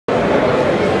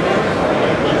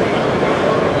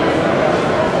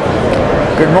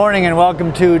Good morning and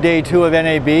welcome to day 2 of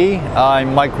NAB.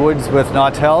 I'm Mike Woods with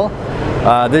Nautel.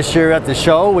 This year at the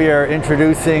show we are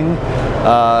introducing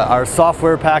our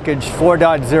software package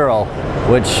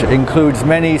 4.0, which includes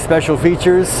many special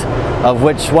features, of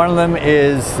which one of them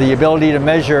is the ability to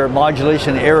measure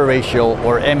Modulation Error Ratio,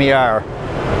 or MER.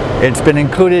 It's been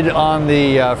included on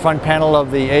the front panel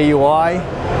of the AUI.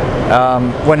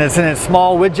 When it's in its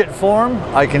small widget form,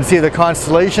 I can see the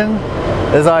Constellation.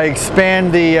 As I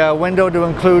expand the window to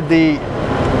include the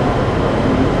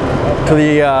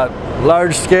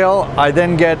large scale, I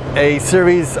then get a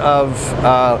series of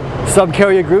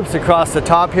subcarrier groups across the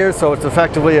top here, so it's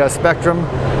effectively a spectrum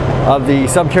of the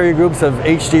subcarrier groups of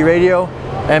HD radio.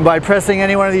 And by pressing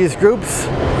any one of these groups,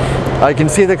 I can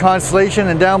see the Constellation,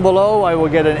 and down below I will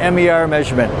get an MER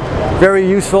measurement. Very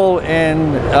useful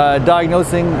in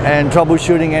diagnosing and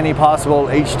troubleshooting any possible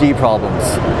HD problems.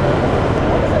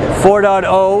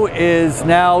 4.0 is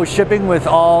now shipping with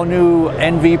all new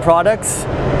NV products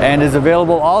and is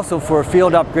available also for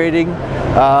field upgrading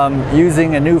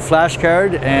using a new flash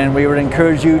card, and we would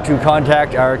encourage you to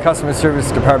contact our customer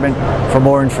service department for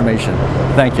more information.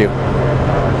 Thank you.